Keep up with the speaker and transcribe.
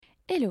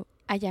Hello,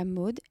 I am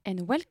Maud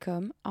and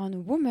welcome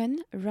on Women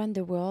Run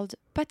the World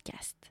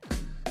podcast.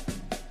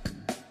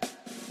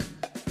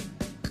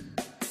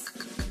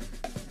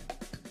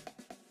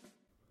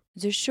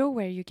 The show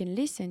where you can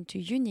listen to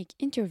unique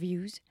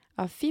interviews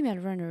of female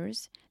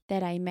runners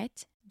that I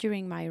met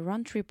during my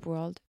Run Trip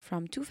World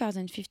from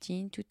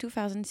 2015 to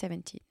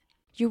 2017.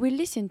 You will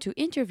listen to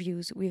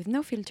interviews with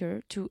no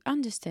filter to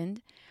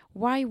understand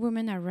why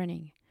women are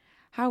running,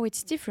 how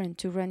it's different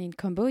to run in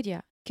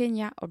Cambodia,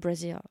 Kenya or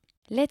Brazil.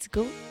 Let's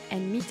go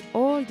and meet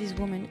all these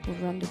women who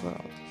run the world.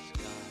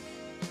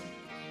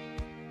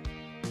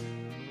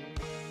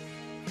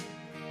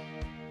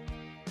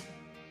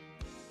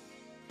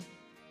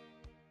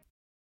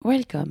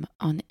 Welcome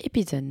on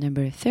episode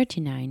number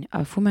 39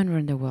 of Women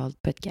Run the World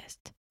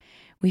podcast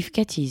with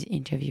Kathy's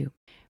interview.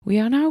 We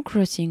are now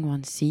crossing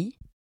one sea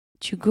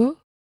to go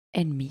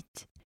and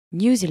meet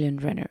New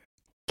Zealand runner.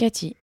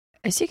 Kathy,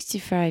 a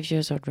 65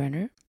 years old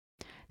runner,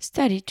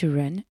 started to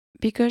run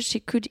because she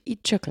could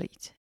eat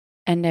chocolate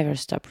and never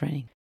stop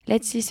running.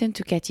 Let's listen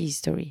to Kathy's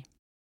story.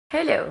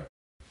 Hello.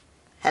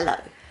 Hello.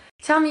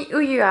 Tell me who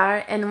you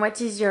are and what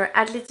is your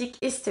athletic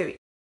history.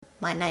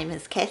 My name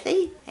is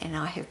Kathy and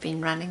I have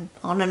been running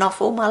on and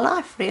off all my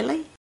life,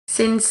 really.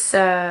 Since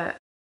how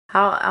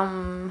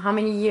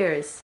many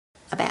years?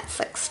 About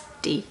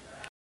 60.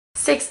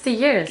 60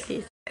 years?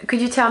 Yes. Could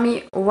you tell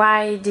me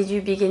why did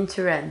you begin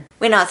to run?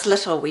 When I was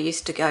little, we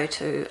used to go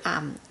to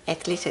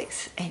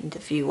athletics, and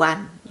if you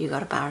won, you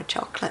got a bar of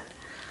chocolate.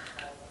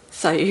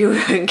 So you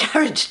were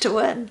encouraged to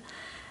win.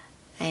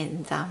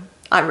 And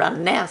I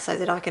run now so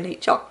that I can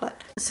eat chocolate.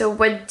 So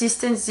what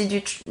distance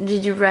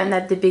did you run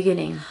at the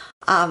beginning?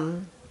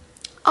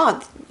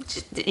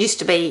 It used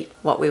to be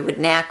what we would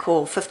now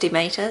call 50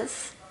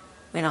 metres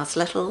when I was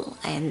little,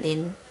 and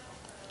then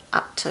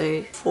up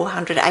to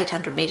 400,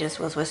 800 metres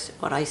was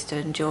what I used to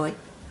enjoy,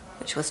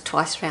 which was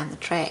twice round the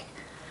track.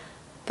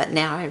 But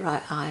now I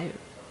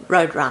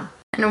road run.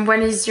 And what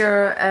is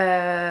your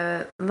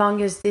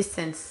longest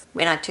distance?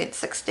 When I turned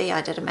 60,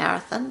 I did a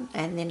marathon,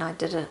 and then I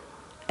did it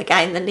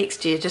again the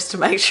next year just to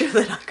make sure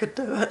that I could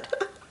do it.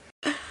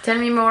 Tell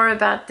me more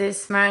about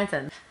this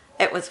marathon.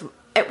 It was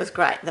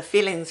great. The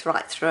feelings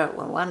right through it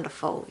were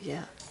wonderful,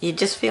 yeah. You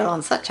just feel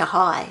on such a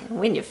high, and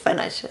when you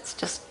finish, it's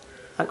just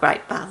a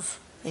great buzz,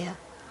 yeah.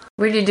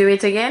 Will you do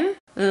it again?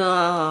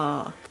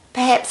 Oh,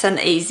 perhaps an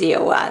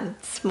easier one.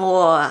 It's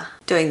more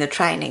doing the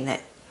training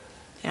that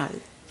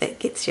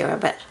gets you a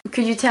bit.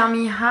 Could you tell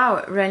me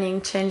how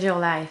running changed your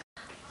life?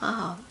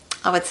 Oh,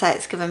 I would say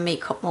it's given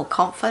me more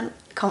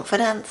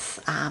confidence,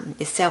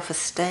 your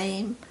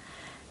self-esteem,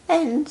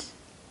 and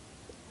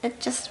it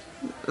just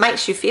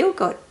makes you feel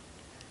good.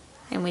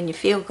 And when you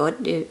feel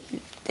good,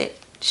 that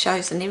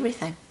shows in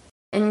everything.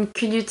 And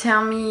could you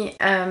tell me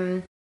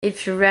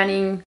if you're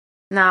running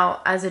now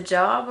as a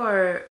job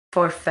or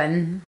for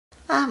fun?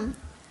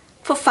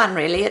 For fun,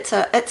 really. It's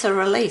a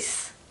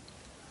release,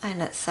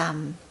 and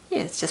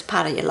it's just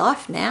part of your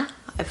life now.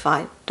 If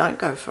I don't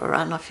go for a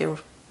run, I feel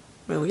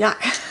real yuck.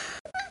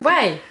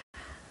 Why?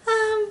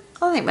 I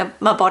think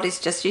my body's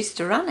just used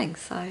to running,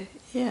 so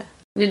yeah.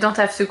 You don't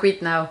have to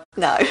quit now.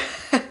 No.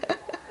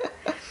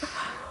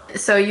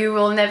 So you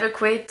will never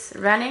quit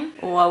running?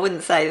 Well, I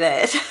wouldn't say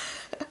that.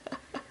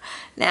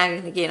 Now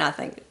and again, I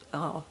think,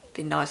 it'd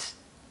be nice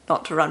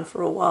not to run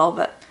for a while,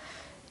 but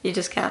you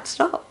just can't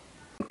stop.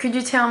 Could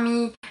you tell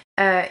me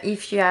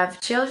if you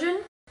have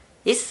children?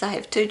 Yes, I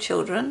have 2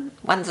 children.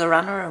 One's a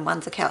runner and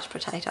one's a couch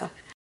potato.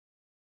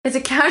 It's a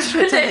couch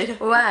potato?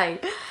 Why?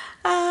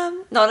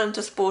 Not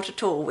into sport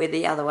at all, where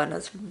the other one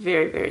is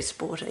very, very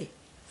sporty.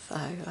 So...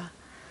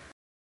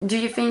 Do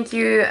you think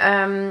you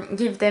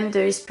give them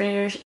the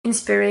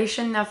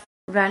inspiration of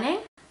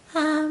running?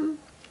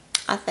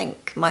 I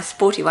think my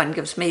sporty one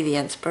gives me the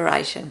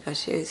inspiration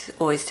because she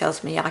always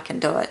tells me I can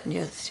do it, and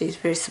she's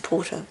very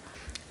supportive.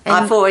 And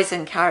I've always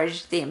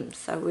encouraged them,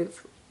 so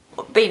we've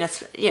been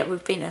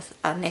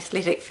an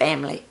athletic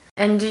family.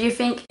 And do you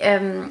think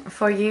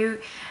for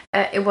you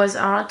it was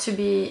hard to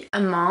be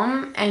a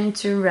mom and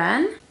to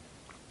run?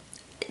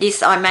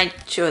 Yes, I made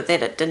sure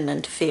that it didn't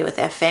interfere with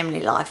our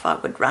family life. I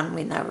would run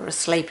when they were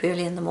asleep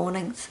early in the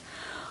mornings,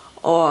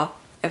 or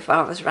if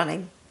I was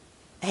running,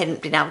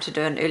 hadn't been able to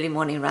do an early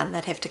morning run,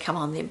 they'd have to come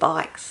on their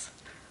bikes,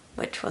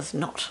 which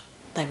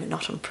they were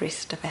not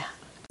impressed about.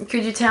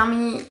 Could you tell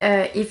me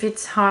if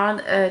it's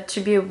hard to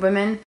be a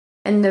woman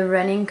in the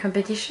running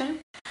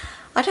competition?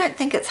 I don't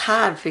think it's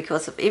hard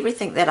because of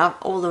everything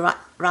all the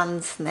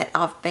runs that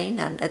I've been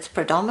in, it's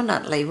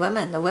predominantly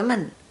women. The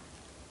women,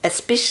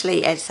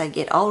 especially as they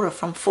get older,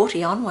 from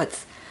 40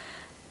 onwards,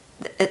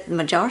 the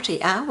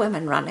majority are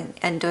women running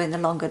and doing the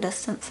longer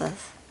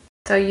distances.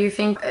 So you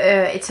think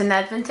it's an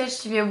advantage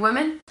to be a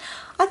woman?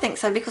 I think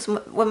so, because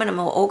women are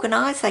more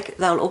organised.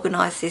 They'll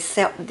organise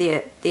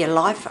their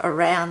life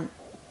around,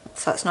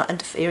 so it's not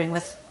interfering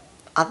with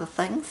other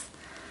things.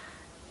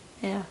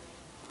 Yeah,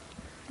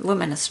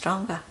 women are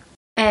stronger.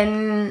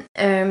 And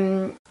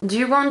do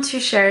you want to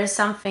share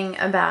something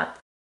about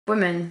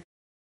women,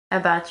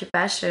 about your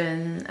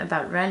passion,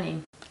 about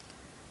running?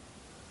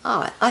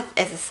 As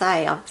I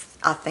say,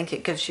 I think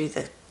it gives you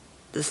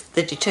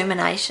the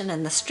determination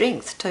and the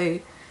strength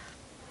to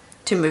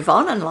move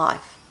on in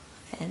life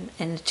and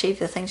achieve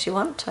the things you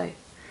want to.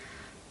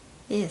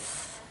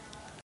 Yes.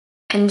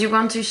 And do you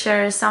want to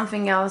share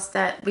something else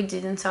that we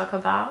didn't talk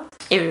about?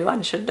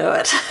 Everyone should do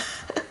it.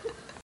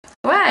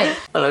 Why?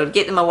 Well, it would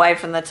get them away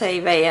from the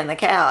TV and the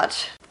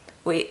couch.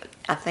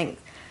 I think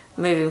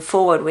moving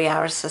forward, we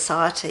are a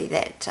society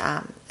that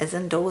is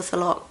indoors a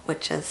lot,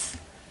 which is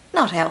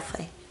not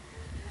healthy.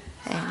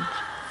 And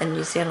in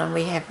New Zealand,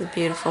 we have the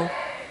beautiful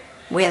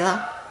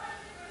weather,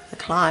 the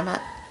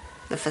climate,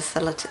 the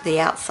facility, the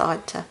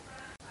outside to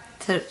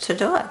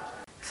do it.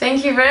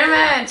 Thank you very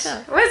much.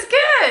 It was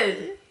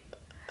good.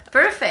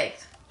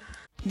 Perfect.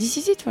 This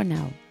is it for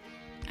now.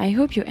 I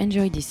hope you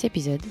enjoyed this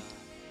episode.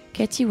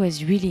 Katie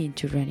was really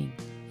into running.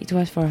 It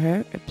was for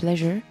her a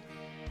pleasure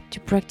to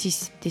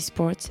practice this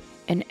sport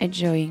and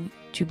enjoying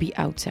to be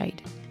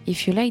outside.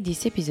 If you like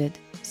this episode,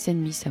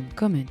 send me some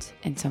comments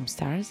and some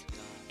stars,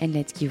 and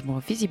let's give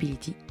more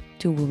visibility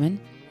to women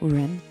who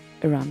run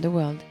around the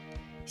world.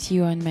 See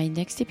you on my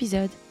next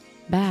episode.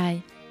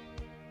 Bye!